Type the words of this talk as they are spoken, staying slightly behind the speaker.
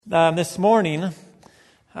This morning,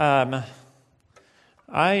 I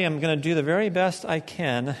am going to do the very best I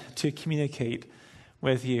can to communicate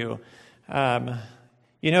with you. The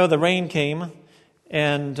rain came,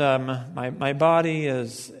 and my body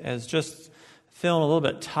is just feeling a little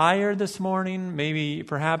bit tired this morning. Maybe,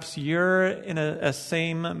 perhaps you're in a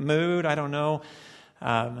same mood. I don't know.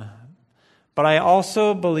 But I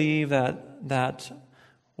also believe that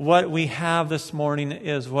what we have this morning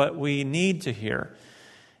is what we need to hear.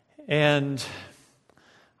 And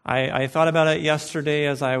I thought about it yesterday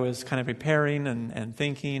as I was kind of preparing and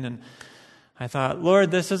thinking, and I thought,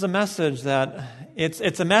 Lord, this is a message that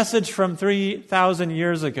it's a message from 3,000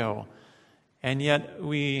 years ago, and yet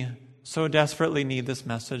we so desperately need this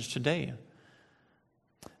message today.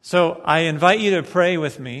 So I invite you to pray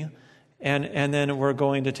with me, and then we're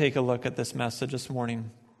going to take a look at this message this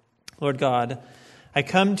morning. Lord God, I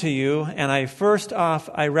come to you, and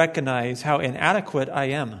I recognize how inadequate I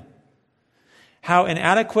am. How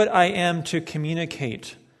inadequate I am to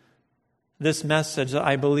communicate this message that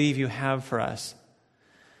I believe you have for us.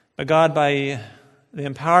 But God, by the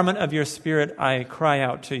empowerment of your Spirit, I cry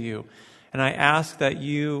out to you, and I ask that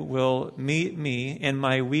you will meet me in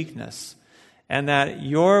my weakness, and that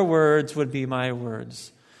your words would be my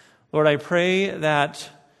words. Lord, I pray that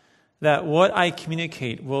what I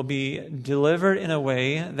communicate will be delivered in a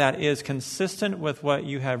way that is consistent with what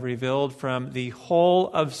you have revealed from the whole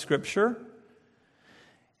of Scripture.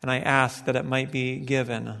 And I ask that it might be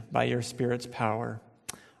given by your Spirit's power.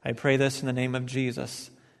 I pray this in the name of Jesus.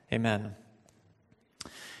 Amen.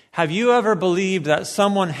 Have you ever believed that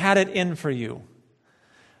someone had it in for you?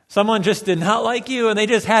 Someone just did not like you and they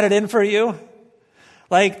just had it in for you?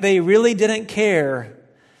 Like they really didn't care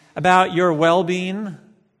about your well-being?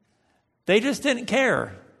 They just didn't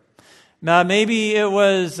care. Now, maybe it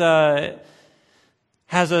was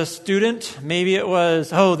as a student, maybe it was,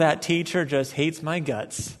 that teacher just hates my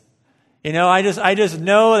guts. I just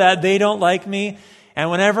know that they don't like me.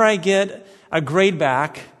 And whenever I get a grade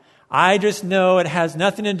back, I just know it has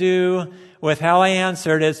nothing to do with how I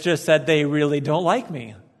answered. It's just that they really don't like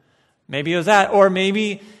me. Maybe it was that. Or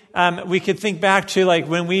maybe we could think back to like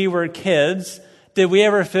when we were kids. Did we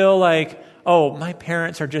ever feel like, my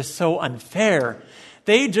parents are just so unfair.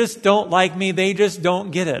 They just don't like me. They just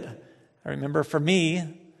don't get it. I remember for me,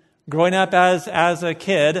 growing up as a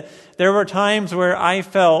kid, there were times where I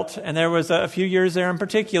felt, and there was a few years there in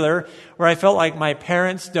particular, where I felt like my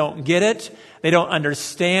parents don't get it. They don't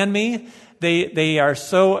understand me. They are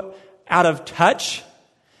so out of touch.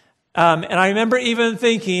 And I remember even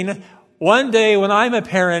thinking, one day when I'm a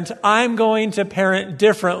parent, I'm going to parent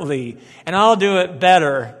differently, and I'll do it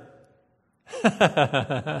better.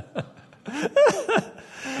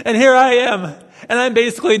 And here I am, and I'm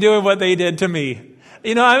basically doing what they did to me.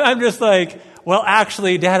 I'm just like, well,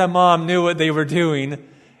 actually, Dad and Mom knew what they were doing,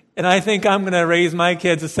 and I think I'm going to raise my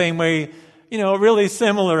kids the same way, really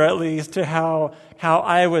similar at least to how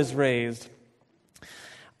I was raised.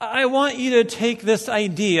 I want you to take this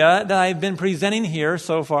idea that I've been presenting here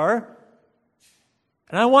so far,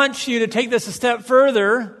 and I want you to take this a step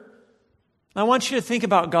further. I want you to think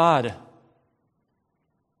about God.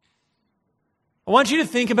 I want you to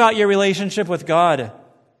think about your relationship with God.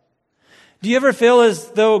 Do you ever feel as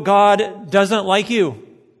though God doesn't like you?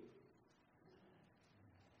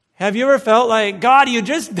 Have you ever felt like, God, you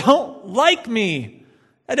just don't like me?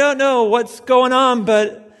 I don't know what's going on,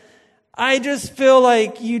 but I just feel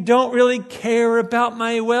like you don't really care about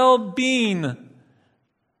my well-being.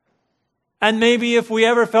 And maybe if we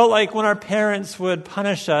ever felt like when our parents would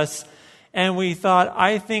punish us and we thought,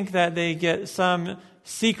 I think that they get some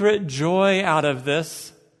secret joy out of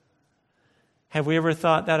this. Have we ever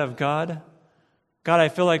thought that of God? God, I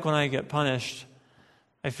feel like when I get punished,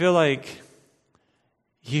 I feel like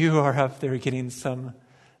you are up there getting some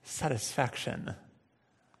satisfaction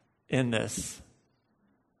in this.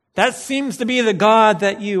 That seems to be the God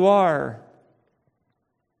that you are.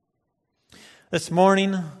 This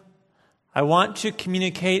morning, I want to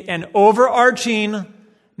communicate an overarching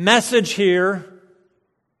message here.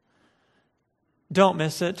 Don't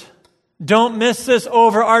miss it. Don't miss this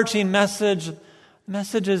overarching message. The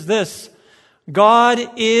message is this: God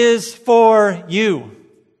is for you.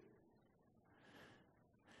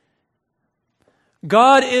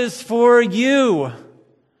 God is for you.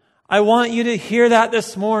 I want you to hear that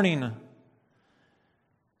this morning.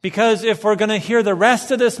 Because if we're going to hear the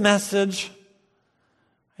rest of this message,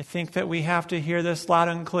 I think that we have to hear this loud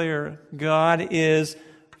and clear. God is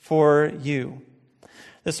for you.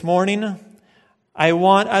 This morning, I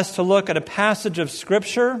want us to look at a passage of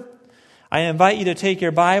Scripture. I invite you to take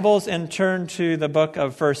your Bibles and turn to the book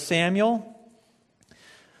of 1 Samuel.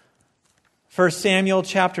 1 Samuel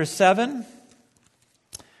chapter 7.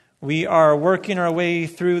 We are working our way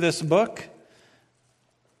through this book.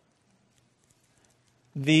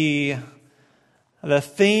 The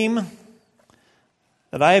theme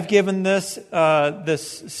that I have given this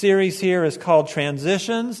series here is called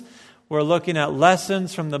Transitions. We're looking at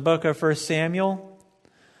lessons from the book of 1 Samuel.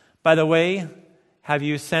 By the way, have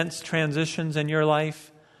you sensed transitions in your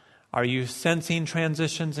life? Are you sensing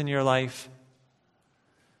transitions in your life?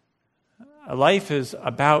 Life is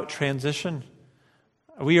about transition.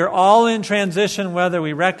 We are all in transition whether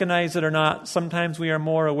we recognize it or not. Sometimes we are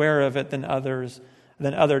more aware of it than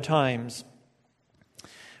other times.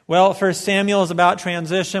 Well, 1 Samuel is about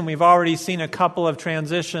transition. We've already seen a couple of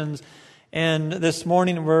transitions, and this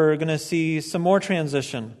morning we're going to see some more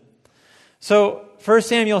transition. So, 1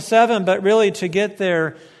 Samuel 7, but really to get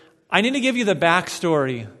there, I need to give you the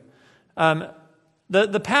backstory.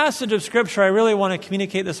 The passage of Scripture I really want to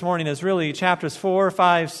communicate this morning is really chapters 4,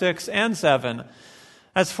 5, 6, and 7.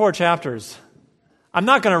 That's 4 chapters. I'm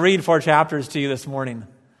not going to read 4 chapters to you this morning.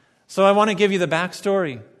 So I want to give you the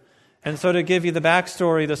backstory. And so to give you the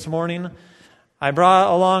backstory this morning, I brought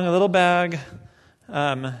along a little bag.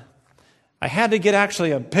 I had to get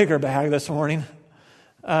actually a bigger bag this morning.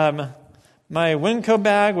 My Winco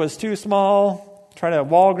bag was too small. Tried a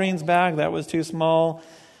Walgreens bag, that was too small.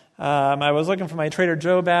 I was looking for my Trader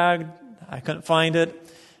Joe bag. I couldn't find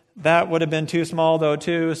it. That would have been too small though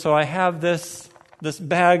too. So I have this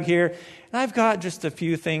bag here. And I've got just a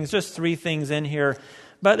few things, just 3 things in here.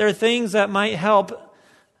 But there are things that might help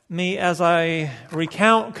me as I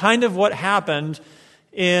recount kind of what happened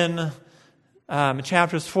in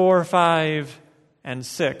chapters 4, 5, and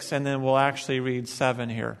 6. And then we'll actually read 7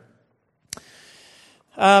 here.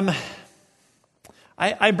 I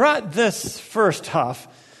brought this first off.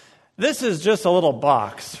 This is just a little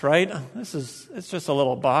box, right? It's just a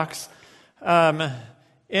little box.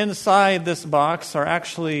 Inside this box are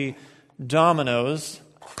actually dominoes.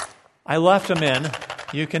 I left them in.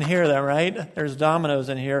 You can hear them, right? There's dominoes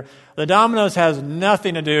in here. The dominoes has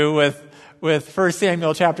nothing to do with 1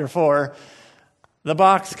 Samuel chapter 4. The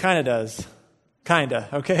box kind of does.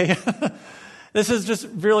 Okay? This is just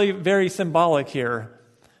really very symbolic here.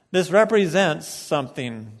 This represents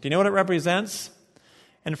something. Do you know what it represents?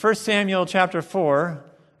 In 1 Samuel chapter 4,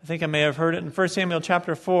 I think I may have heard it, in 1 Samuel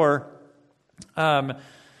chapter 4, the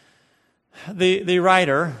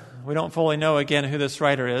writer, we don't fully know again who this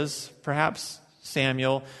writer is, perhaps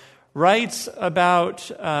Samuel, writes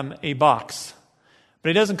about a box. But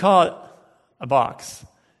he doesn't call it a box.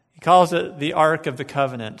 He calls it the Ark of the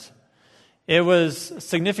Covenant. It was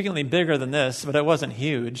significantly bigger than this, but it wasn't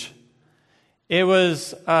huge. It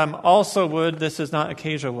was also wood. This is not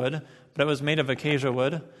acacia wood, but it was made of acacia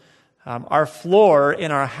wood. Our floor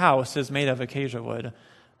in our house is made of acacia wood.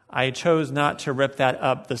 I chose not to rip that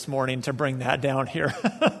up this morning to bring that down here.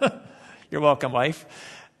 You're welcome, wife.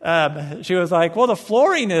 She was like, well, the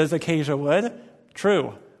flooring is acacia wood.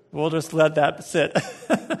 True. We'll just let that sit.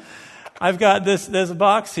 I've got this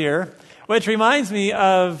box here, which reminds me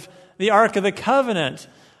of the Ark of the Covenant.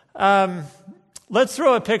 Let's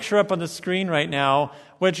throw a picture up on the screen right now,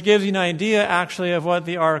 which gives you an idea actually of what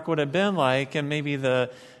the Ark would have been like, and maybe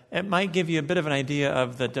it might give you a bit of an idea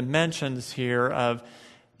of the dimensions here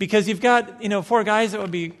because you've got 4 guys that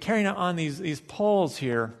would be carrying it on these poles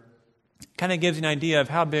here. Kind of gives you an idea of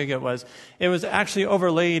how big it was. It was actually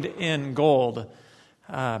overlaid in gold.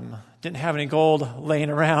 Didn't have any gold laying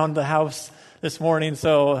around the house this morning,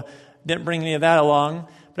 so didn't bring any of that along.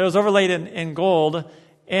 But it was overlaid in gold.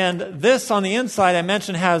 And this on the inside, I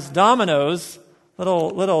mentioned, has dominoes,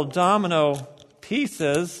 little domino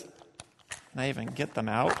pieces. Can I even get them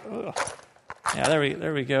out? Ugh. Yeah,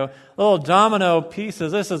 there we go. Little domino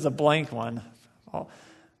pieces. This is a blank one. Oh,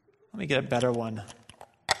 let me get a better one.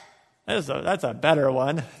 That's a better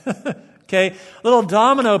one. Okay, little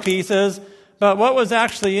domino pieces. But what was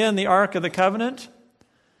actually in the Ark of the Covenant?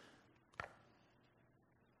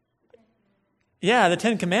 Yeah, the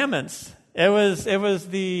 10 Commandments. It was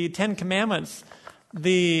the 10 Commandments.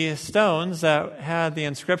 The stones that had the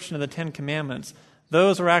inscription of the 10 Commandments,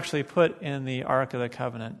 those were actually put in the Ark of the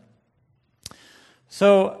Covenant.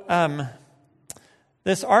 So,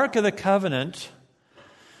 this Ark of the Covenant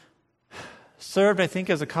served, I think,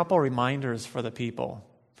 as a couple reminders for the people,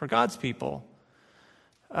 for God's people.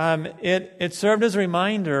 It served as a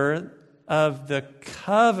reminder of the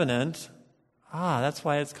covenant. That's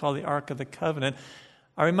why it's called the Ark of the Covenant.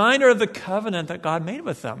 A reminder of the covenant that God made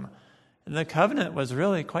with them. And the covenant was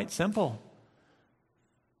really quite simple,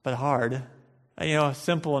 but hard.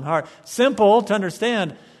 Simple and hard. Simple to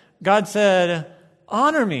understand. God said,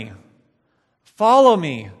 honor me, follow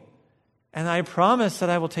me, And I promise that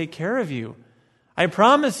I will take care of you. I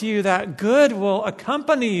promise you that good will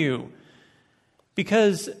accompany you.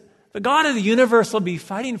 Because the God of the universe will be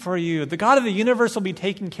fighting for you. The God of the universe will be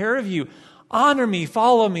taking care of you. Honor me,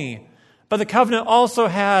 follow me. But the covenant also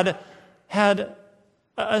had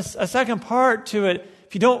a second part to it.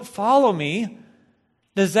 If you don't follow me,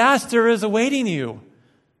 disaster is awaiting you.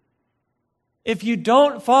 If you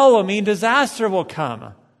don't follow me, disaster will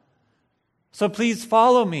come. So please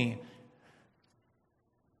follow me.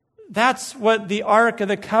 That's what the Ark of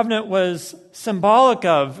the Covenant was symbolic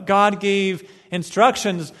of. God gave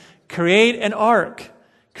instructions. Create an ark.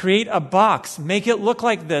 Create a box. Make it look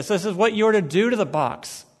like this. This is what you're to do to the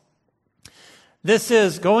box. This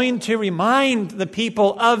is going to remind the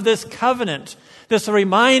people of this covenant. This will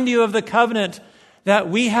remind you of the covenant that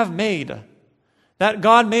we have made, that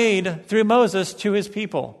God made through Moses to his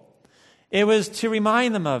people. It was to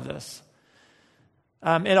remind them of this.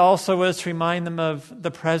 It also was to remind them of the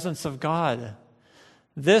presence of God.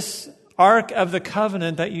 This Ark of the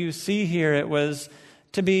Covenant that you see here, it was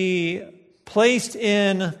to be placed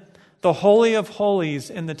in the Holy of Holies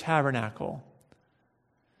in the tabernacle.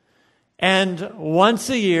 And once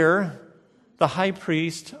a year, the high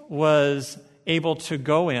priest was able to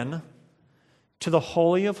go in to the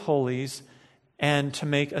Holy of Holies and to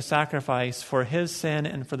make a sacrifice for his sin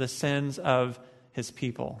and for the sins of his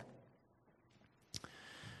people.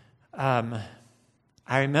 I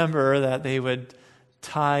remember that they would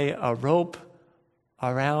tie a rope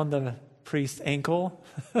around the priest's ankle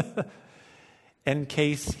in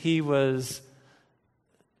case he was,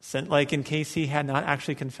 in case he had not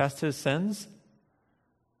actually confessed his sins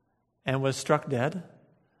and was struck dead.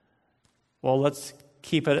 Well, let's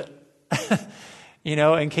keep it,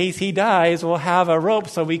 in case he dies, we'll have a rope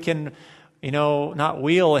so we can, not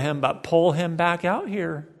wheel him, but pull him back out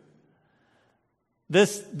here.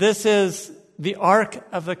 This is the Ark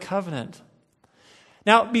of the Covenant.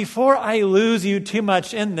 Now, before I lose you too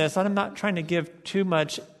much in this, I'm not trying to put too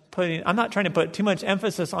much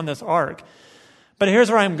emphasis on this ark. But here's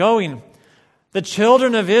where I'm going. The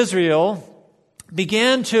children of Israel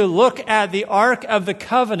began to look at the Ark of the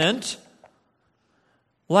Covenant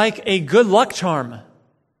like a good luck charm.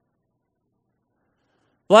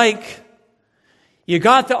 Like, you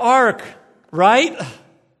got the ark, right?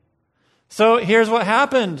 So here's what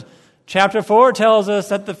happened. Chapter 4 tells us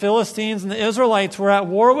that the Philistines and the Israelites were at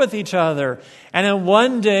war with each other. And in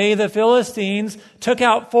one day, the Philistines took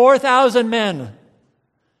out 4,000 men.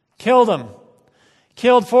 Killed them.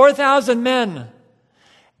 Killed 4,000 men.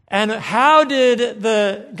 And how did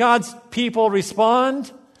God's people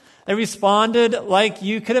respond? They responded like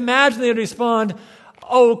you could imagine they would respond.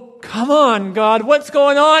 Oh, come on, God. What's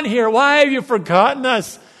going on here? Why have you forgotten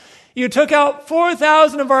us? You took out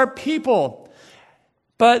 4,000 of our people.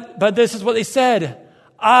 But this is what they said.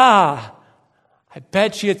 I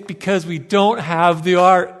bet you it's because we don't have the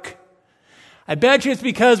ark. I bet you it's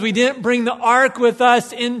because we didn't bring the ark with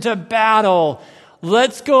us into battle.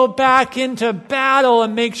 Let's go back into battle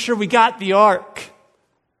and make sure we got the ark.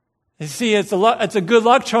 You see, it's a good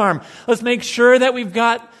luck charm. Let's make sure that we've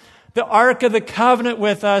got the Ark of the Covenant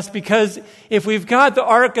with us, because if we've got the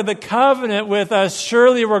Ark of the Covenant with us,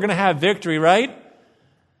 surely we're going to have victory, right?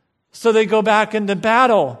 So they go back into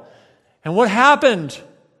battle. And what happened?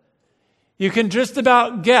 You can just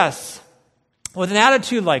about guess with an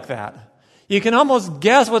attitude like that. You can almost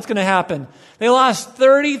guess what's going to happen. They lost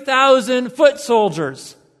 30,000 foot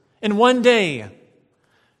soldiers in one day.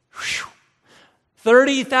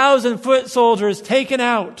 30,000 foot soldiers taken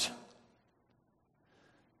out.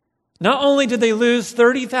 Not only did they lose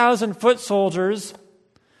 30,000 foot soldiers,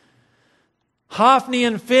 Hophni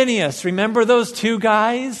and Phinehas, remember those two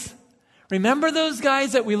guys? Remember those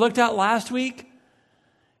guys that we looked at last week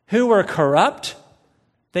who were corrupt?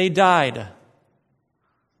 They died.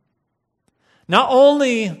 Not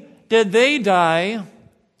only did they die,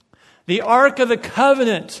 the Ark of the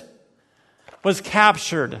Covenant was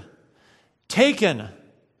captured, taken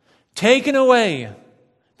away.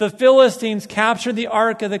 The Philistines captured the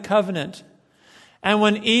Ark of the Covenant. And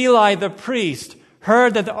when Eli the priest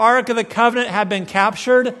heard that the Ark of the Covenant had been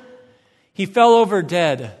captured, he fell over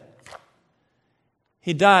dead.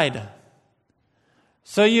 He died.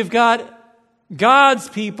 So you've got God's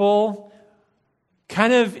people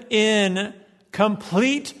kind of in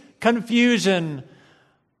complete confusion.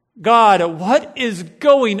 God, what is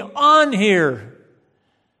going on here?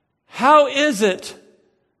 How is it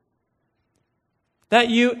that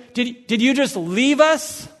did you just leave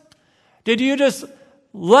us? Did you just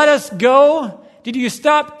let us go? Did you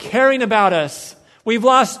stop caring about us? We've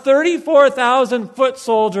lost 34,000 foot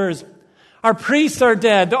soldiers. Our priests are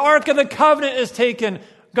dead. The Ark of the Covenant is taken.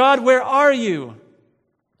 God, where are you?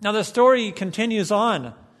 Now the story continues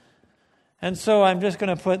on. And so I'm just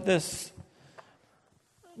going to put this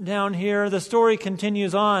down here. The story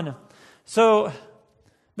continues on. So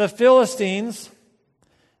the Philistines,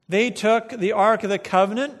 they took the Ark of the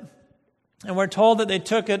Covenant, and we're told that they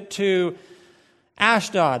took it to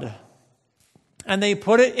Ashdod, and they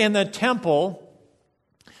put it in the temple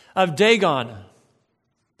of Dagon.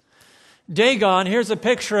 Dagon, here's a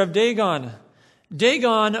picture of Dagon.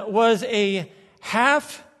 Dagon was they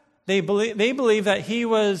believe that he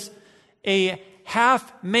was a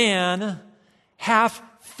half man, half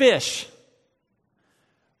fish,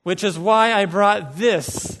 which is why I brought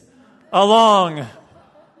this along.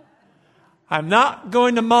 I'm not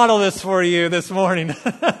going to model this for you this morning.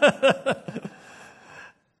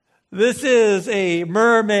 This is a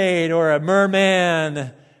mermaid or a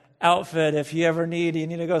merman outfit. If you ever need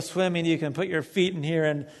to go swimming, you can put your feet in here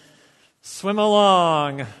and swim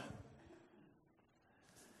along.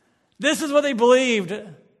 This is what they believed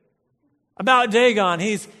about Dagon.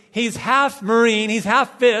 He's half marine, he's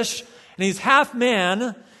half fish, and he's half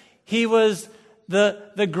man. He was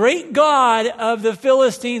the great god of the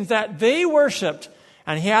Philistines that they worshipped,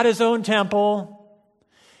 and he had his own temple.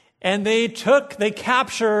 And they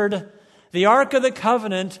captured the Ark of the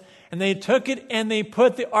Covenant, and they took it and they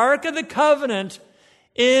put the Ark of the Covenant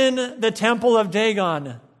in the temple of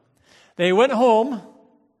Dagon. They went home,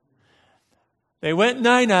 they went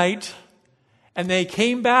night-night, and they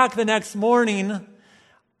came back the next morning.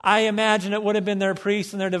 I imagine it would have been their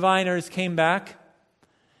priests and their diviners came back.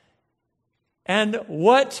 And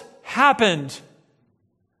what happened?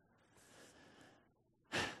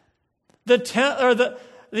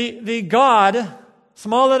 The god,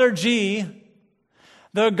 small letter G,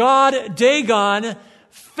 the god Dagon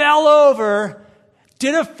fell over,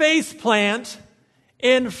 did a face plant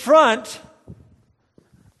in front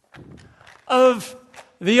of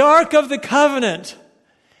the Ark of the Covenant.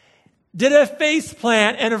 Did a face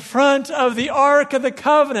plant in front of the Ark of the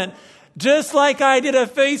Covenant. Just like I did a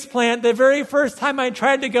face plant the very first time I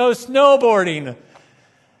tried to go snowboarding.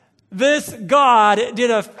 This god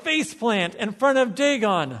did a face plant in front of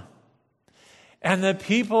Dagon. And the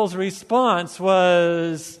people's response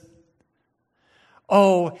was,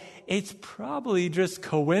 oh, it's probably just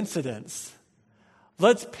coincidence.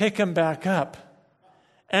 Let's pick him back up.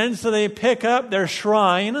 And so they pick up their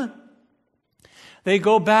shrine. They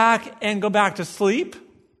go back to sleep.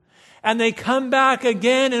 And they come back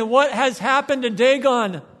again, and what has happened to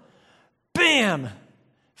Dagon? Bam!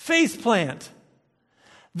 Face plant.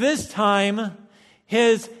 This time,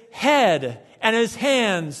 his head and his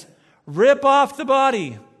hands rip off the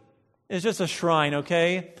body. It's just a shrine,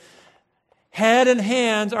 okay? Head and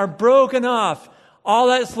hands are broken off. All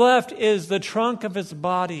that's left is the trunk of his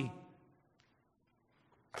body,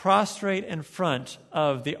 prostrate in front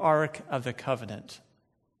of the Ark of the Covenant.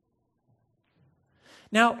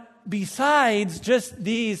 Now, besides just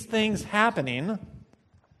these things happening,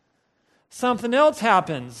 something else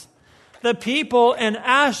happens. The people in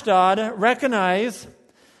Ashdod recognize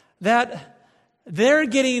that they're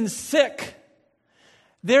getting sick.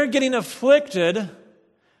 They're getting afflicted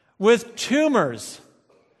with tumors.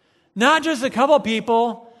 Not just a couple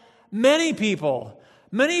people, many people.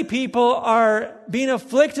 Many people are being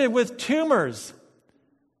afflicted with tumors.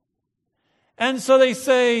 And so they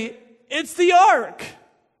say, it's the ark.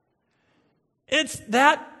 It's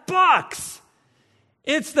that box.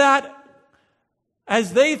 It's that,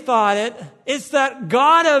 as they thought it, it's that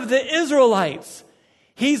God of the Israelites.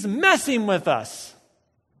 He's messing with us.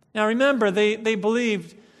 Now remember, they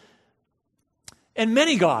believed in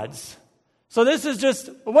many gods. So this is just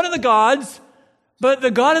one of the gods, but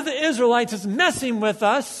the God of the Israelites is messing with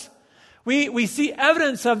us. We see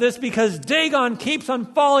evidence of this because Dagon keeps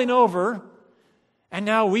on falling over, and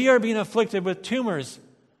now we are being afflicted with tumors.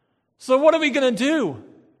 So what are we going to do?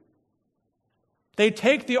 They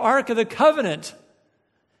take the Ark of the Covenant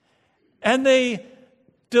and they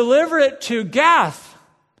deliver it to Gath.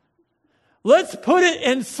 Let's put it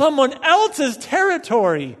in someone else's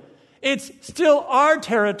territory. It's still our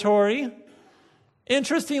territory.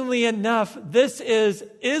 Interestingly enough, this is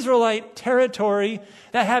Israelite territory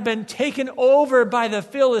that had been taken over by the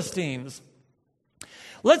Philistines.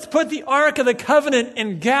 Let's put the Ark of the Covenant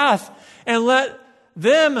in Gath and let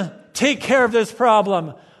them take care of this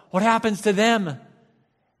problem. What happens to them?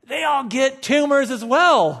 They all get tumors as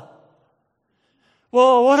well.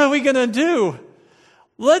 Well, what are we going to do?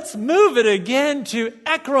 Let's move it again to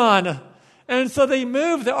Ekron. And so they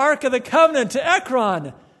move the Ark of the Covenant to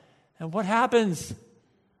Ekron. And what happens?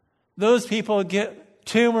 Those people get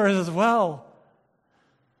tumors as well.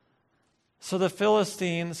 So the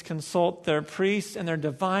Philistines consult their priests and their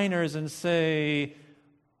diviners and say,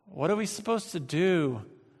 what are we supposed to do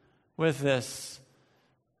with this?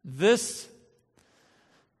 This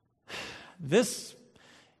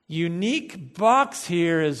unique box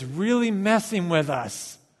here is really messing with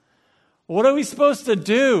us. What are we supposed to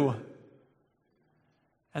do?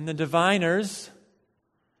 And the diviners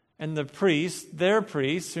and the priests, their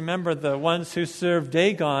priests, remember the ones who served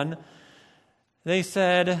Dagon, they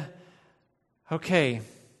said, okay,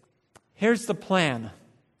 here's the plan.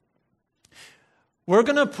 We're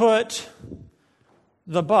going to put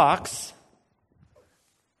the box,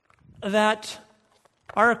 that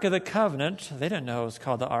Ark of the Covenant, they didn't know it was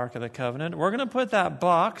called the Ark of the Covenant. We're going to put that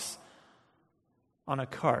box on a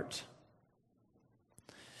cart.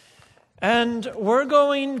 And we're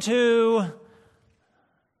going to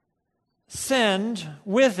send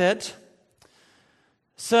with it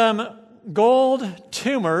some gold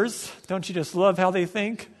tumors. Don't you just love how they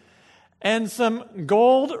think? And some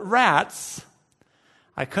gold rats.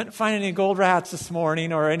 I couldn't find any gold rats this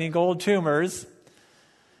morning or any gold tumors.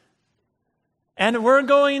 And we're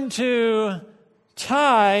going to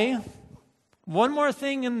tie one more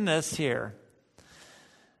thing in this here.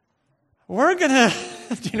 We're going to,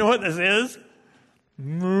 do you know what this is?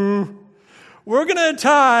 We're going to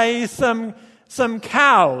tie some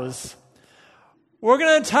cows. We're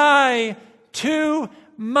going to tie 2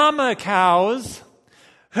 mama cows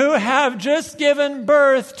who have just given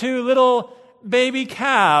birth to little baby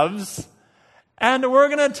calves, and we're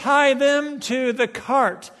going to tie them to the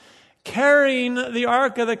cart carrying the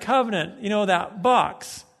Ark of the Covenant, that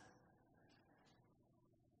box.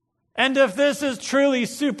 And if this is truly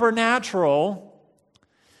supernatural,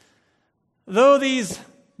 though these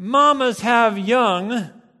mamas have young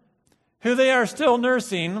who they are still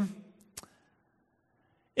nursing,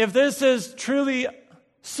 if this is truly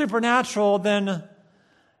supernatural, then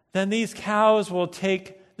these cows will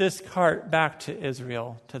take this cart back to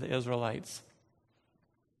Israel, to the Israelites.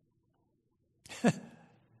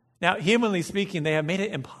 Now, humanly speaking, they have made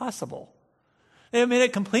it impossible. They have made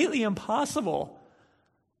it completely impossible.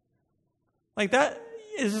 Like, that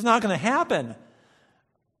is just not going to happen.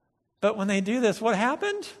 But when they do this, what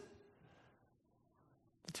happened?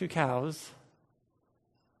 The 2 cows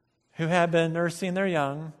who had been nursing their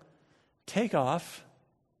young take off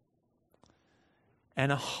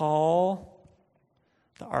and haul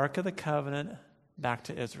the Ark of the Covenant back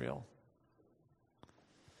to Israel.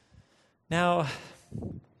 Now,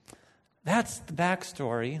 that's the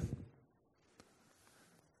backstory.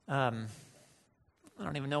 I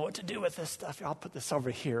don't even know what to do with this stuff. I'll put this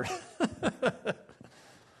over here.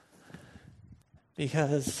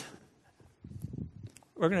 Because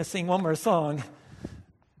we're going to sing one more song,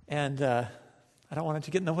 and I don't want it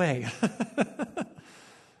to get in the way.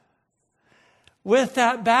 With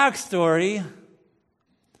that backstory,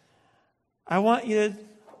 I want you to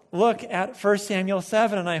look at 1 Samuel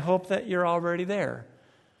 7, and I hope that you're already there.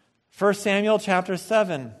 1 Samuel chapter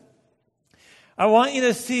 7. I want you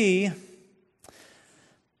to see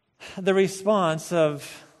the response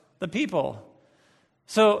of the people.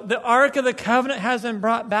 So the Ark of the Covenant has been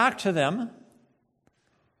brought back to them.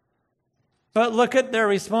 But look at their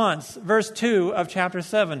response. Verse 2 of chapter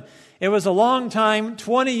 7. It was a long time,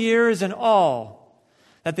 20 years in all,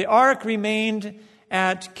 that the ark remained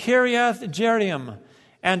at Kiriath Jearim,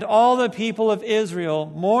 and all the people of Israel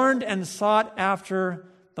mourned and sought after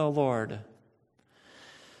the Lord.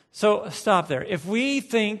 So stop there. If we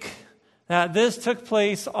think that this took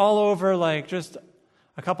place all over like just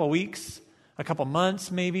a couple weeks, a couple months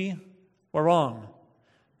maybe, we're wrong.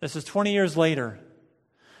 This is 20 years later.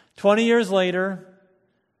 20 years later,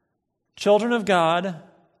 children of God,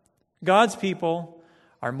 God's people,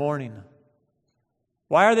 are mourning.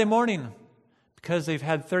 Why are they mourning? Because they've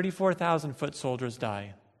had 34,000 foot soldiers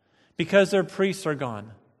die. Because their priests are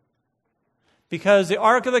gone. Because the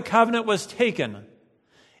Ark of the Covenant was taken.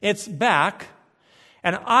 It's back.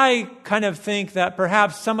 And I kind of think that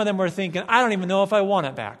perhaps some of them were thinking, I don't even know if I want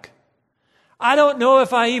it back. I don't know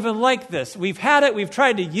if I even like this. We've had it. We've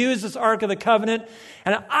tried to use this Ark of the Covenant,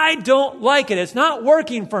 and I don't like it. It's not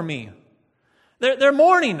working for me. They're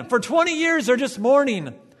mourning. For 20 years, they're just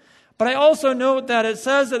mourning. But I also note that it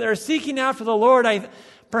says that they're seeking after the Lord.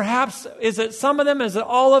 Perhaps, is it some of them? Is it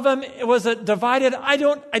all of them? Was it divided? I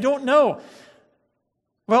don't know.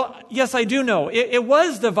 Well, yes, I do know. It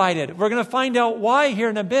was divided. We're going to find out why here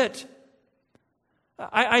in a bit.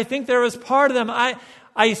 I think there was part of them.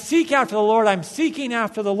 I seek after the Lord. I'm seeking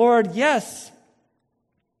after the Lord. Yes.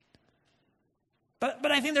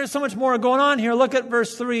 But I think there's so much more going on here. Look at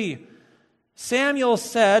verse 3. Samuel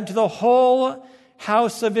said to the whole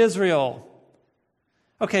house of Israel,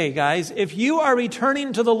 okay, guys, if you are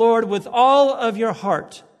returning to the Lord with all of your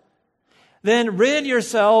heart, then rid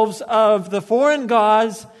yourselves of the foreign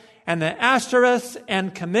gods and the Ashtoreths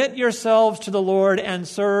and commit yourselves to the Lord and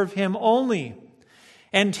serve him only.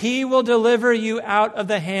 And he will deliver you out of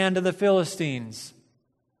the hand of the Philistines.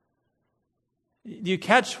 Do you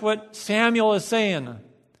catch what Samuel is saying?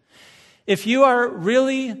 If you are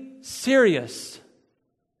really serious,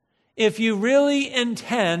 if you really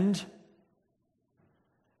intend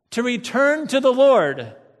to return to the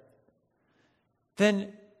Lord,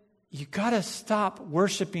 then you got to stop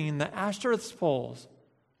worshiping the Ashtoreth's poles.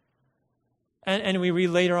 And we read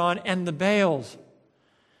later on, and the Baals.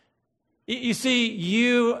 You see,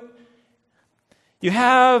 you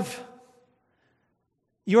are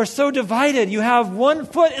so divided. You have one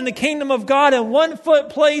foot in the kingdom of God and one foot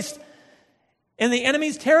placed in the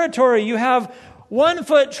enemy's territory. You have one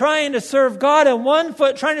foot trying to serve God and one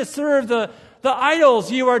foot trying to serve the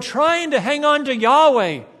idols. You are trying to hang on to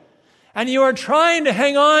Yahweh, and you are trying to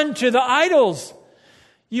hang on to the idols.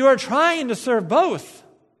 You are trying to serve both.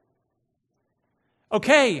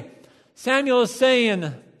 Okay, Samuel is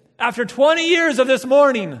saying, after 20 years of this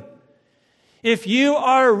mourning, if you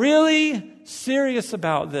are really serious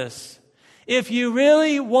about this, if you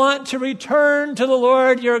really want to return to the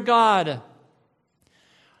Lord your God,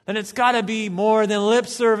 then it's got to be more than lip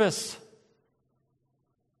service.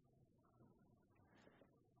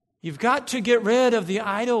 You've got to get rid of the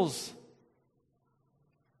idols.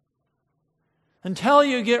 Until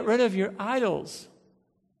you get rid of your idols,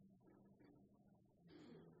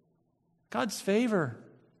 God's favor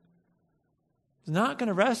is not going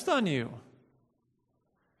to rest on you.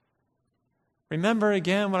 Remember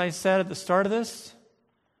again what I said at the start of this?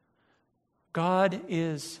 God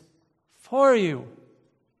is for you.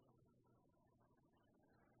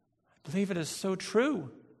 I believe it is so true.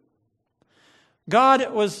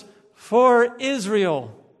 God was for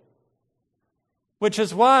Israel, which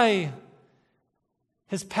is why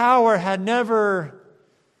his power had never,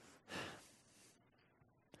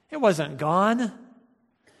 it wasn't gone.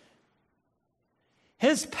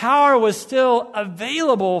 His power was still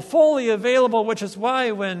available, fully available, which is why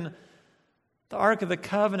when the Ark of the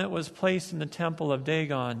Covenant was placed in the temple of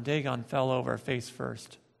Dagon, Dagon fell over face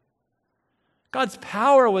first. God's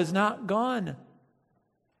power was not gone.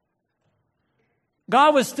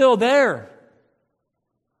 God was still there.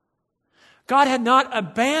 God had not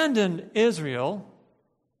abandoned Israel,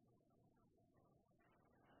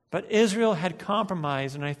 but Israel had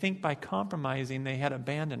compromised, and I think by compromising, they had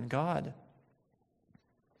abandoned God.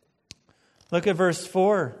 Look at verse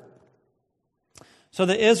 4. So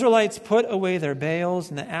the Israelites put away their Baals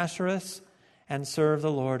and the Ashereths and served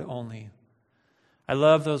the Lord only. I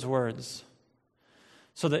love those words.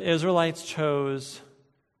 So the Israelites chose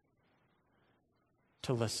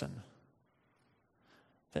to listen.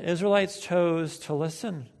 The Israelites chose to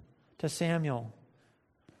listen to Samuel.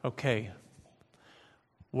 Okay,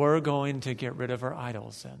 we're going to get rid of our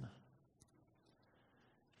idols then.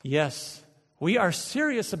 Yes, we are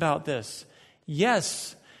serious about this.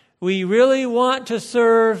 Yes, we really want to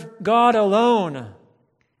serve God alone.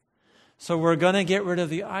 So we're going to get rid of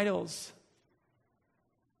the idols.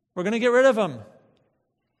 We're going to get rid of them.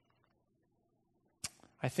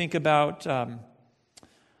 I think about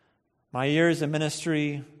my years in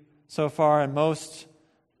ministry so far, and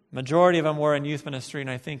majority of them were in youth ministry, and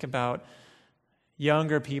I think about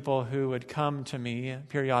younger people who would come to me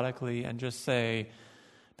periodically and just say,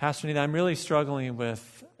 Pastor Nita, I'm really struggling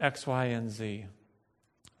with X, Y, and Z.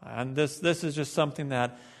 And this is just something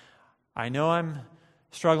that I know I'm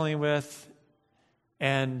struggling with,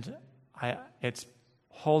 and it's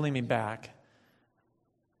holding me back.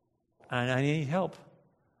 And I need help.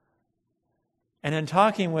 And in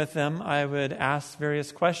talking with them, I would ask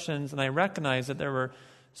various questions, and I recognized that there were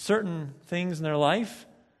certain things in their life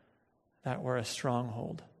that were a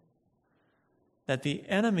stronghold. That the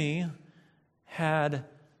enemy had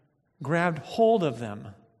grabbed hold of them.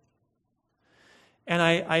 And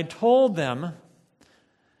I told them,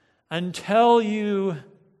 until you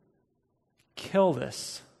kill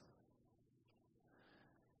this,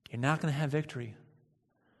 you're not going to have victory.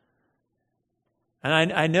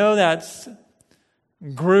 And I know that's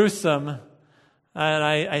gruesome. And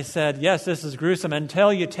I said, yes, this is gruesome.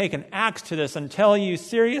 Until you take an axe to this, until you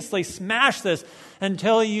seriously smash this,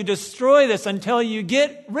 until you destroy this, until you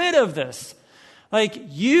get rid of this. Like,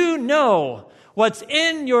 you know what's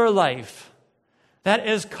in your life that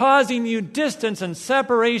is causing you distance and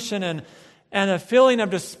separation and and a feeling of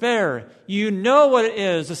despair. You know what it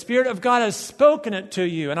is. The Spirit of God has spoken it to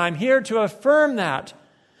you, and I'm here to affirm that.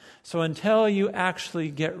 So until you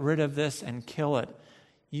actually get rid of this and kill it,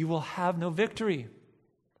 you will have no victory.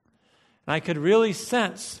 And I could really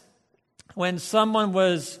sense when someone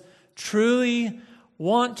was truly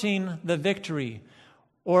wanting the victory,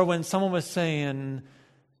 or when someone was saying,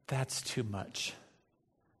 that's too much.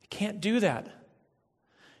 I can't do that.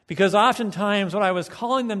 Because oftentimes what I was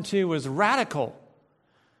calling them to was radical.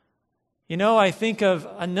 You know, I think of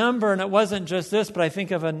a number, and it wasn't just this, but I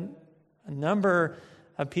think of a number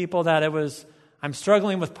of people that I'm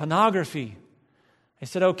struggling with pornography. I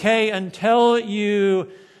said, okay, until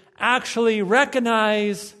you actually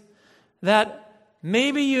recognize that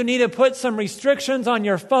maybe you need to put some restrictions on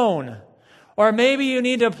your phone, or maybe you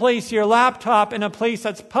need to place your laptop in a place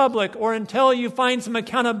that's public, or until you find some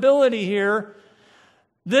accountability here,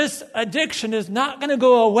 this addiction is not going to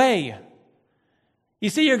go away.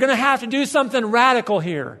 You see, you're going to have to do something radical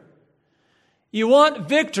here. You want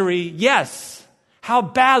victory, yes. How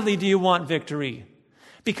badly do you want victory?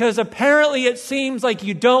 Because apparently it seems like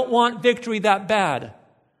you don't want victory that bad.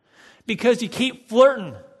 Because you keep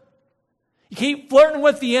flirting. You keep flirting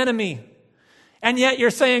with the enemy. And yet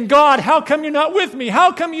you're saying, God, how come you're not with me?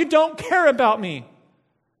 How come you don't care about me?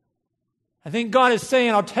 I think God is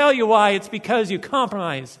saying, I'll tell you why. It's because you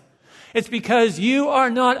compromise. It's because you are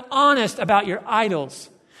not honest about your idols.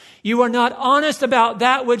 You are not honest about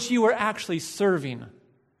that which you are actually serving.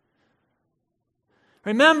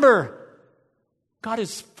 Remember, God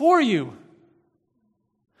is for you.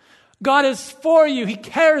 God is for you. He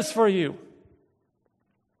cares for you.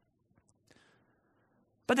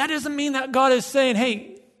 But that doesn't mean that God is saying,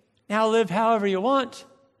 hey, now live however you want.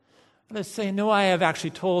 God is saying, no, I have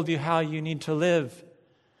actually told you how you need to live.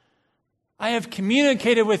 I have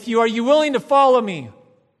communicated with you. Are you willing to follow me?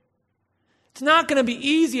 It's not going to be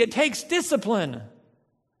easy. It takes discipline.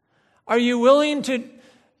 Are you willing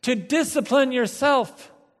to discipline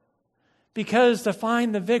yourself? Because to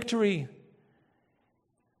find the victory,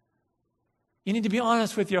 you need to be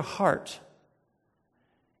honest with your heart.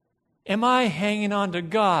 Am I hanging on to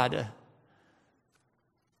God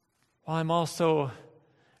while I'm also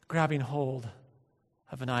grabbing hold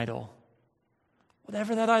of an idol?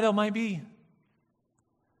 Whatever that idol might be.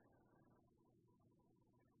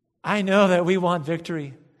 I know that we want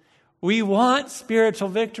victory. We want spiritual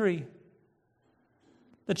victory.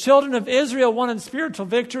 The children of Israel wanted spiritual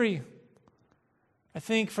victory. I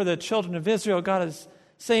think for the children of Israel, God is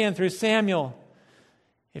saying through Samuel,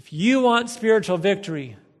 if you want spiritual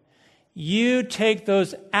victory, you take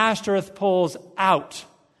those Ashtoreth poles out.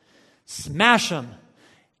 Smash them.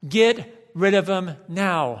 Get rid of them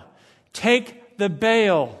now. Take the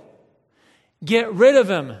Baal. Get rid of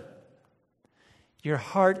him. Your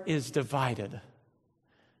heart is divided.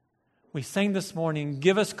 We sang this morning,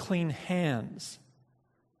 give us clean hands.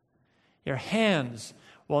 Your hands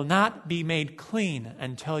will not be made clean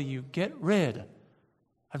until you get rid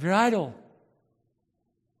of your idol.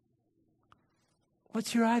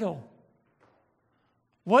 What's your idol?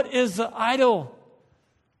 What is the idol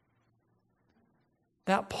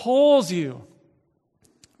that pulls you?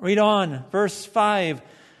 Read on, verse 5.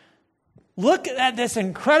 Look at this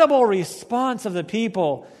incredible response of the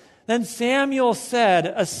people. Then Samuel said,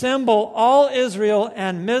 assemble all Israel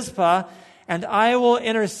and Mizpah, and I will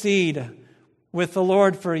intercede with the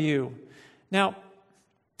Lord for you. Now,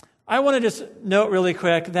 I want to just note really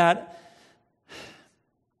quick that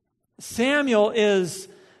Samuel is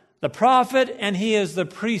the prophet and he is the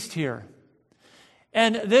priest here.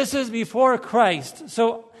 And this is before Christ.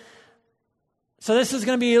 So this is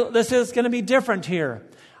going to be different here.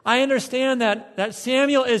 I understand that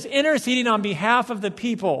Samuel is interceding on behalf of the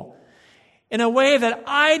people in a way that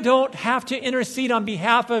I don't have to intercede on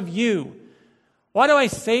behalf of you. Why do I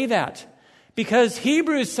say that? Because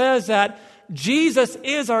Hebrews says that Jesus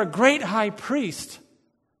is our great high priest.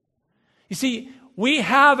 You see, we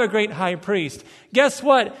have a great high priest. Guess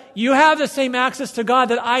what? You have the same access to God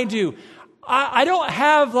that I do. I don't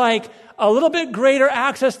have like a little bit greater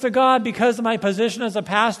access to God because of my position as a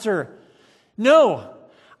pastor. No.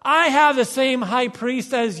 I have the same high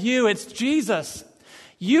priest as you. It's Jesus.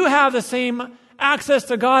 You have the same access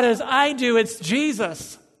to God as I do. It's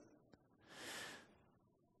Jesus.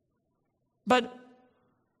 But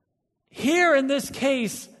here in this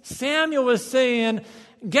case, Samuel was saying,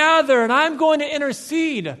 gather and I'm going to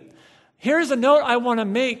intercede. Here's a note I want to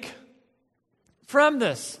make from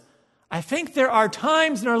this. I think there are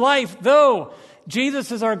times in our life, though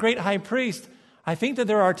Jesus is our great high priest, I think that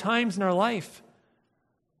there are times in our life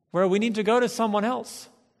where we need to go to someone else.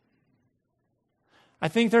 I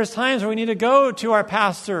think there's times where we need to go to our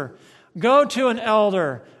pastor, go to an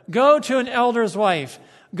elder, go to an elder's wife,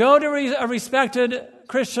 go to a respected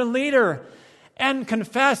Christian leader and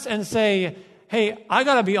confess and say, hey, I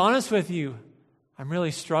got to be honest with you. I'm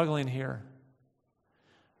really struggling here.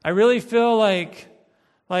 I really feel like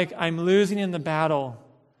I'm losing in the battle.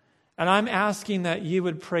 And I'm asking that you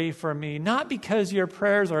would pray for me, not because your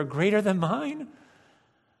prayers are greater than mine,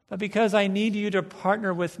 but because I need you to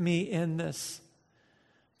partner with me in this.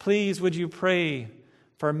 Please, would you pray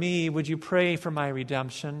for me? Would you pray for my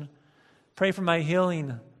redemption? Pray for my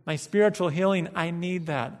healing, my spiritual healing. I need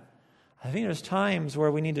that. I think there's times where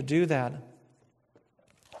we need to do that.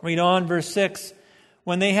 Read on, verse 6.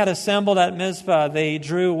 When they had assembled at Mizpah, they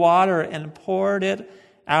drew water and poured it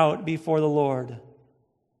out before the Lord.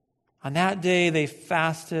 On that day they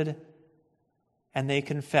fasted and they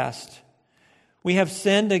confessed, "We have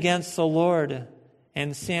sinned against the Lord."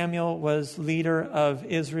 And Samuel was leader of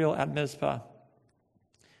Israel at Mizpah.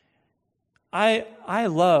 I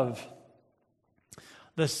love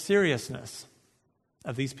the seriousness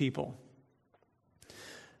of these people.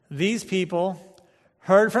 These people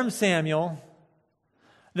heard from Samuel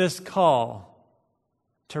this call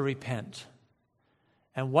to repent.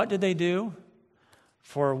 And what did they do?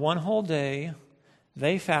 For one whole day,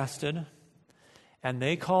 they fasted and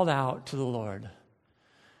they called out to the Lord,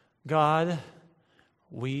 God,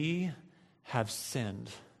 we have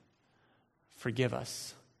sinned. Forgive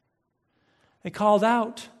us. They called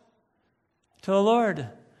out to the Lord.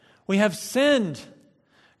 We have sinned.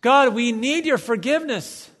 God, we need your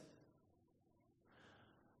forgiveness.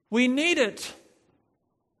 We need it.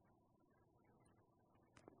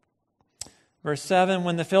 Verse 7,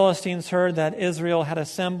 when the Philistines heard that Israel had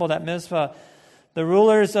assembled at Mizpah, the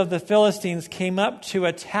rulers of the Philistines came up to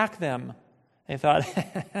attack them. They thought,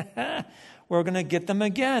 we're going to get them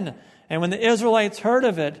again. And when the Israelites heard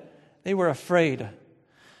of it, they were afraid.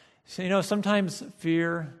 So, sometimes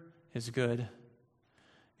fear is good.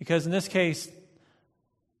 Because in this case,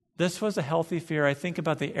 this was a healthy fear. I think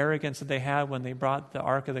about the arrogance that they had when they brought the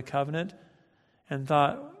Ark of the Covenant and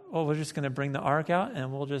thought, we're just going to bring the ark out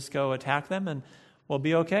and we'll just go attack them and we'll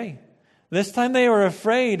be okay. This time they were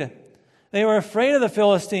afraid. They were afraid of the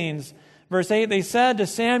Philistines. Verse 8, they said to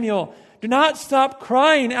Samuel, do not stop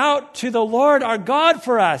crying out to the Lord our God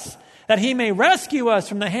for us, that he may rescue us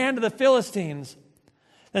from the hand of the Philistines.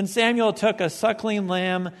 Then Samuel took a suckling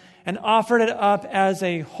lamb and offered it up as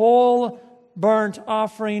a whole burnt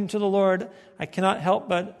offering to the Lord. I cannot help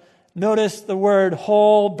but notice the word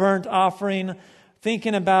whole burnt offering,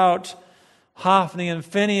 thinking about Hophni and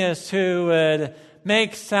Phinehas who would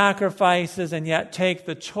make sacrifices and yet take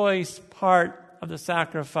the choice part of the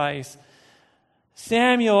sacrifice.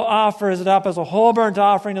 Samuel offers it up as a whole burnt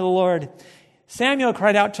offering to the Lord. Samuel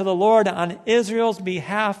cried out to the Lord on Israel's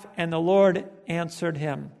behalf, and the Lord answered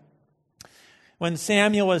him. When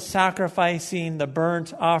Samuel was sacrificing the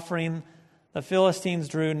burnt offering, the Philistines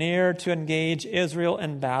drew near to engage Israel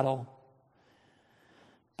in battle.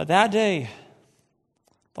 But that day,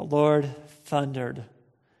 the Lord thundered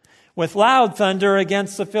with loud thunder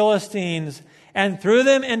against the Philistines and threw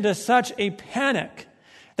them into such a panic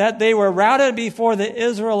that they were routed before the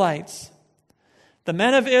Israelites. The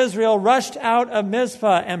men of Israel rushed out of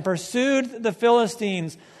Mizpah and pursued the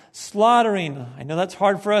Philistines, slaughtering, I know that's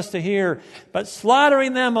hard for us to hear, but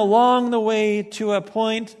slaughtering them along the way to a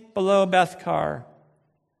point below Bethkar.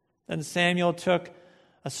 Then Samuel took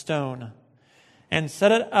a stone and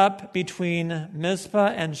set it up between Mizpah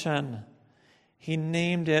and Shen. He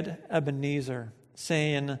named it Ebenezer,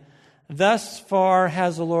 saying, thus far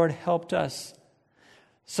has the Lord helped us.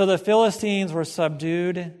 So the Philistines were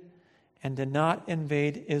subdued and did not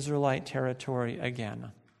invade Israelite territory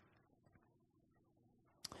again.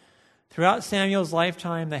 Throughout Samuel's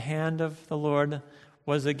lifetime, the hand of the Lord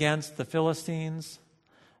was against the Philistines.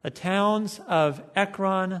 The towns of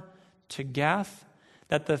Ekron to Gath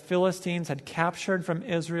that the Philistines had captured from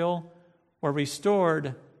Israel were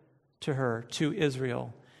restored to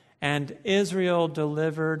Israel. And Israel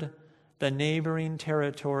delivered the neighboring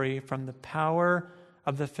territory from the power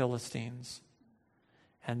of the Philistines.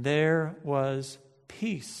 And there was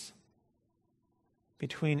peace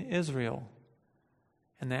between Israel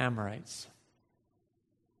and the Amorites.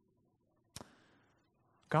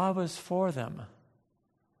 God was for them.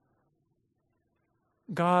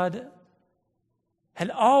 God had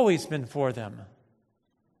always been for them.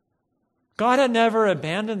 God had never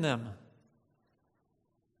abandoned them.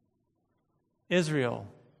 Israel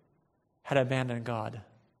had abandoned God.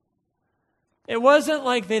 It wasn't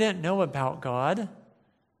like they didn't know about God.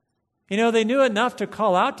 They knew enough to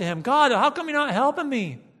call out to him, God, how come you're not helping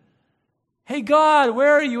me? Hey, God,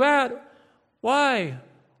 where are you at? Why?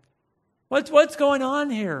 What's going on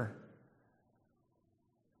here?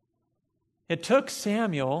 It took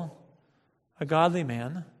Samuel, a godly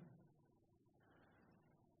man,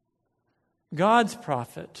 God's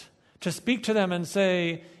prophet, to speak to them and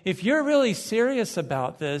say, if you're really serious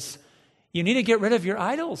about this, you need to get rid of your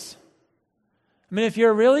idols. I mean, if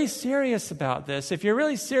you're really serious about this, if you're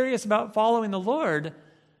really serious about following the Lord,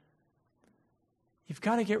 you've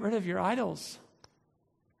got to get rid of your idols.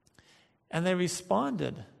 And they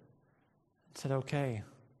responded and said, okay,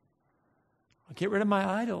 I'll get rid of my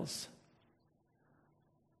idols.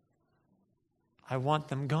 I want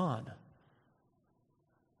them gone.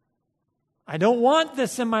 I don't want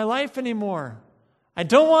this in my life anymore. I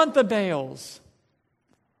don't want the Baals.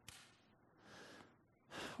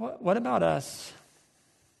 What about us?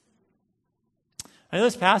 I know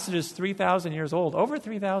this passage is 3,000 years old, over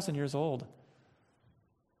 3,000 years old.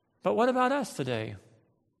 But what about us today?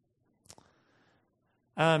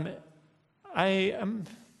 I am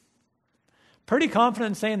pretty confident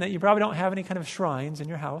in saying that you probably don't have any kind of shrines in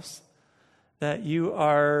your house that you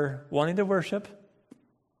are wanting to worship.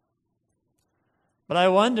 But I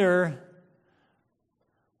wonder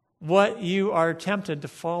what you are tempted to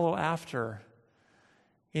follow after.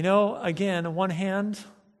 You know, again, one hand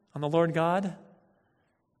on the Lord God,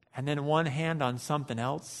 and then one hand on something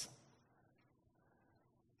else.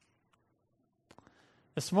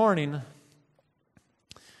 This morning,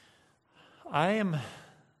 I'm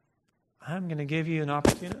going to give you an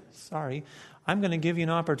opportunity. I'm going to give you an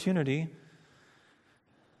opportunity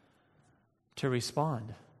to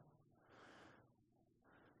respond.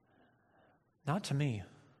 Not to me.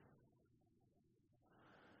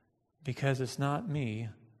 Because it's not me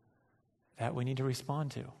that we need to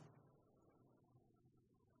respond to.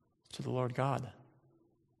 It's to the Lord God.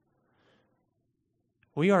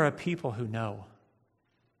 We are a people who know.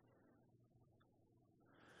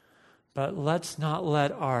 But let's not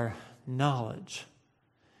let our knowledge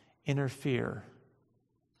interfere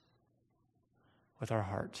with our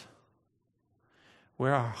heart.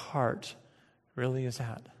 Where our heart really is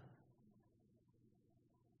at.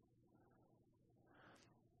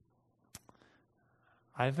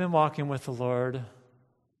 I've been walking with the Lord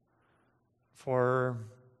for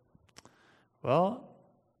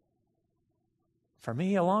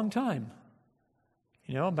me, a long time.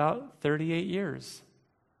 About 38 years.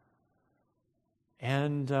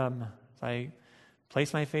 And I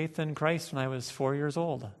placed my faith in Christ when I was 4 years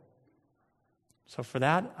old. So for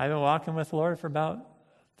that, I've been walking with the Lord for about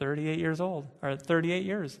 38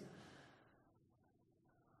 years.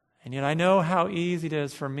 And yet I know how easy it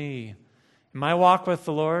is for me in my walk with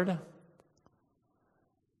the Lord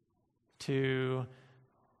to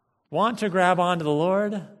want to grab onto the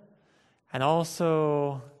Lord and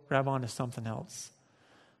also grab onto something else.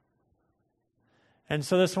 And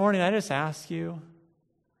so this morning, I just ask you,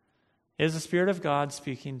 is the Spirit of God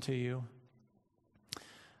speaking to you?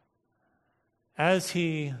 As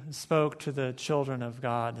He spoke to the children of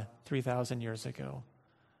God 3,000 years ago.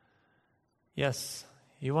 Yes,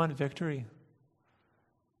 you want victory.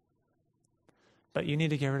 But you need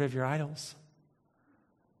to get rid of your idols.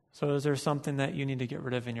 So is there something that you need to get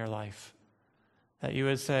rid of in your life? That you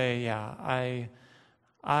would say, yeah,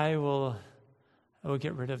 I will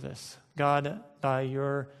get rid of this. God, by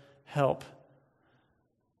your help,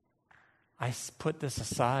 I put this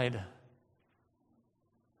aside.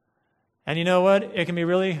 And you know what? It can be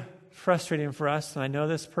really frustrating for us, and I know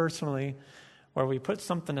this personally, where we put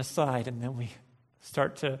something aside and then we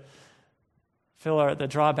start to feel the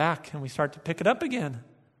drawback and we start to pick it up again.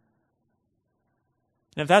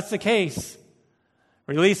 And if that's the case,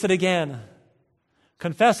 release it again.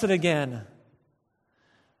 Confess it again.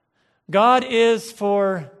 God is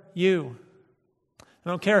for you. I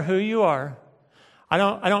don't care who you are. I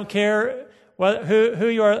don't care who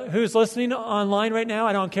you are, who's listening online right now.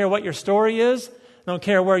 I don't care what your story is. I don't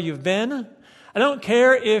care where you've been. I don't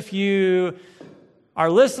care if you are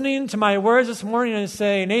listening to my words this morning and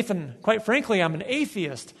say, Nathan, quite frankly, I'm an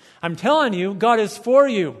atheist. I'm telling you, God is for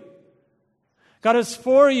you. God is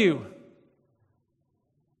for you.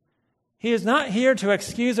 He is not here to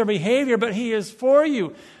excuse our behavior, but He is for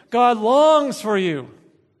you. God longs for you.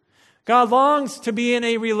 God longs to be in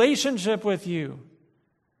a relationship with you.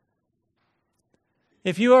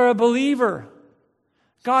 If you are a believer,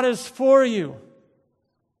 God is for you.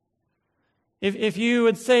 If you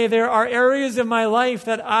would say, there are areas of my life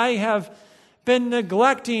that I have been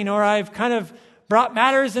neglecting, or I've kind of brought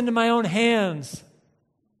matters into my own hands,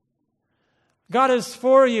 God is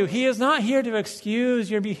for you. He is not here to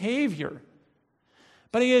excuse your behavior,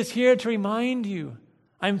 but He is here to remind you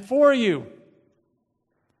I'm for you.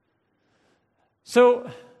 So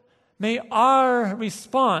may our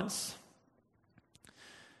response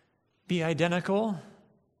be identical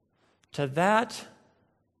to that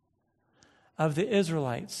of the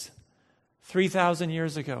Israelites 3,000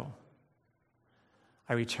 years ago.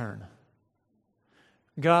 I return.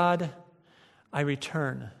 God, I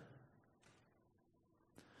return.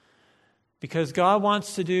 Because God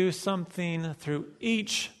wants to do something through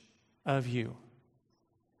each of you.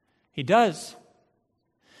 He does.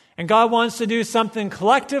 And God wants to do something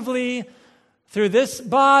collectively through this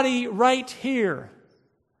body right here.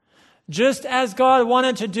 Just as God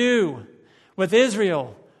wanted to do with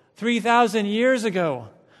Israel 3,000 years ago,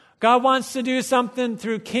 God wants to do something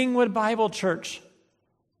through Kingwood Bible Church.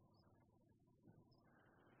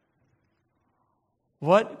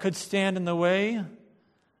 What could stand in the way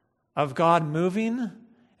of God moving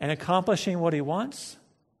and accomplishing what He wants?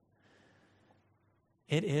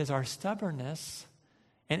 It is our stubbornness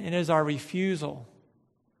and it is our refusal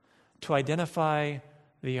to identify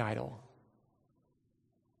the idol.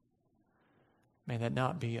 May that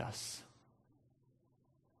not be us.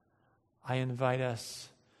 I invite us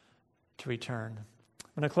to return.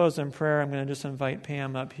 I'm going to close in prayer. I'm going to just invite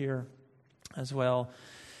Pam up here as well.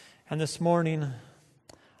 And this morning,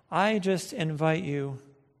 I just invite you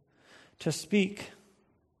to speak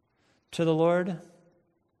to the Lord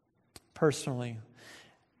personally.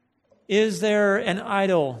 Is there an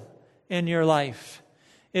idol in your life?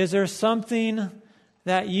 Is there something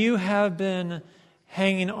that you have been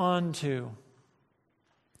hanging on to?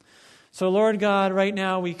 So, Lord God, right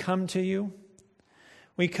now we come to you.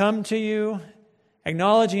 We come to you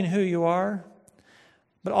acknowledging who you are.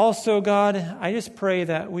 But also, God, I just pray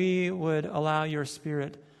that we would allow your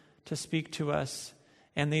Spirit to speak to us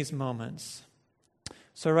in these moments.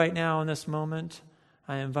 So right now in this moment,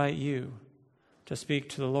 I invite you to speak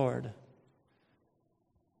to the Lord.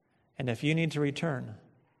 And if you need to return,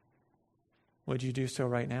 would you do so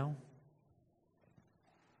right now?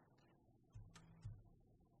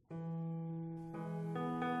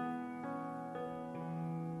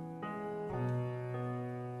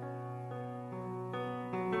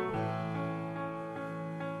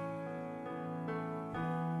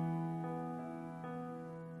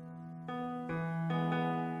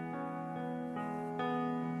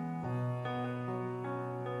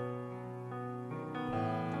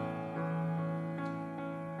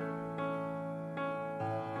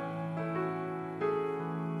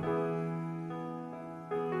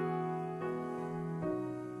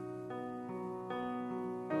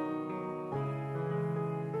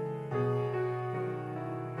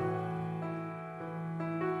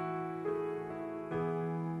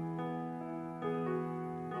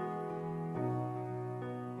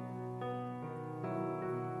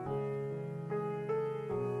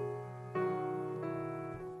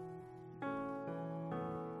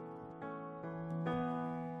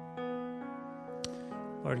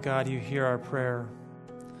 Lord God, you hear our prayer.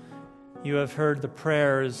 You have heard the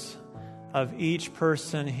prayers of each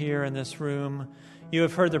person here in this room. You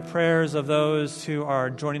have heard the prayers of those who are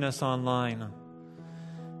joining us online.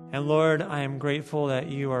 And Lord, I am grateful that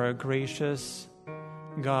you are a gracious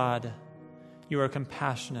God. You are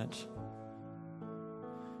compassionate.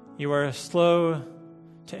 You are slow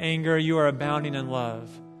to anger. You are abounding in love.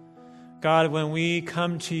 God, when we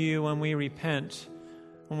come to you, when we repent,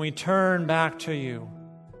 when we turn back to you,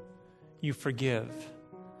 you forgive.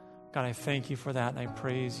 God, I thank you for that and I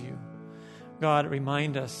praise you. God,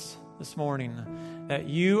 remind us this morning that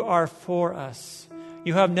you are for us.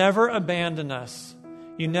 You have never abandoned us.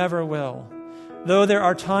 You never will. Though there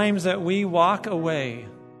are times that we walk away,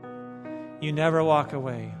 you never walk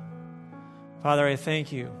away. Father, I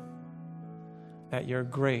thank you that your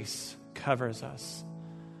grace covers us.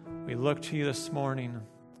 We look to you this morning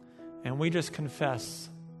and we just confess.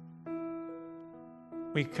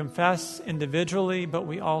 We confess individually, but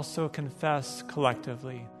we also confess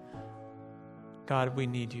collectively. God, we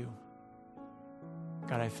need you.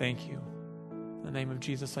 God, I thank you. In the name of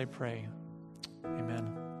Jesus, I pray.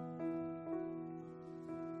 Amen.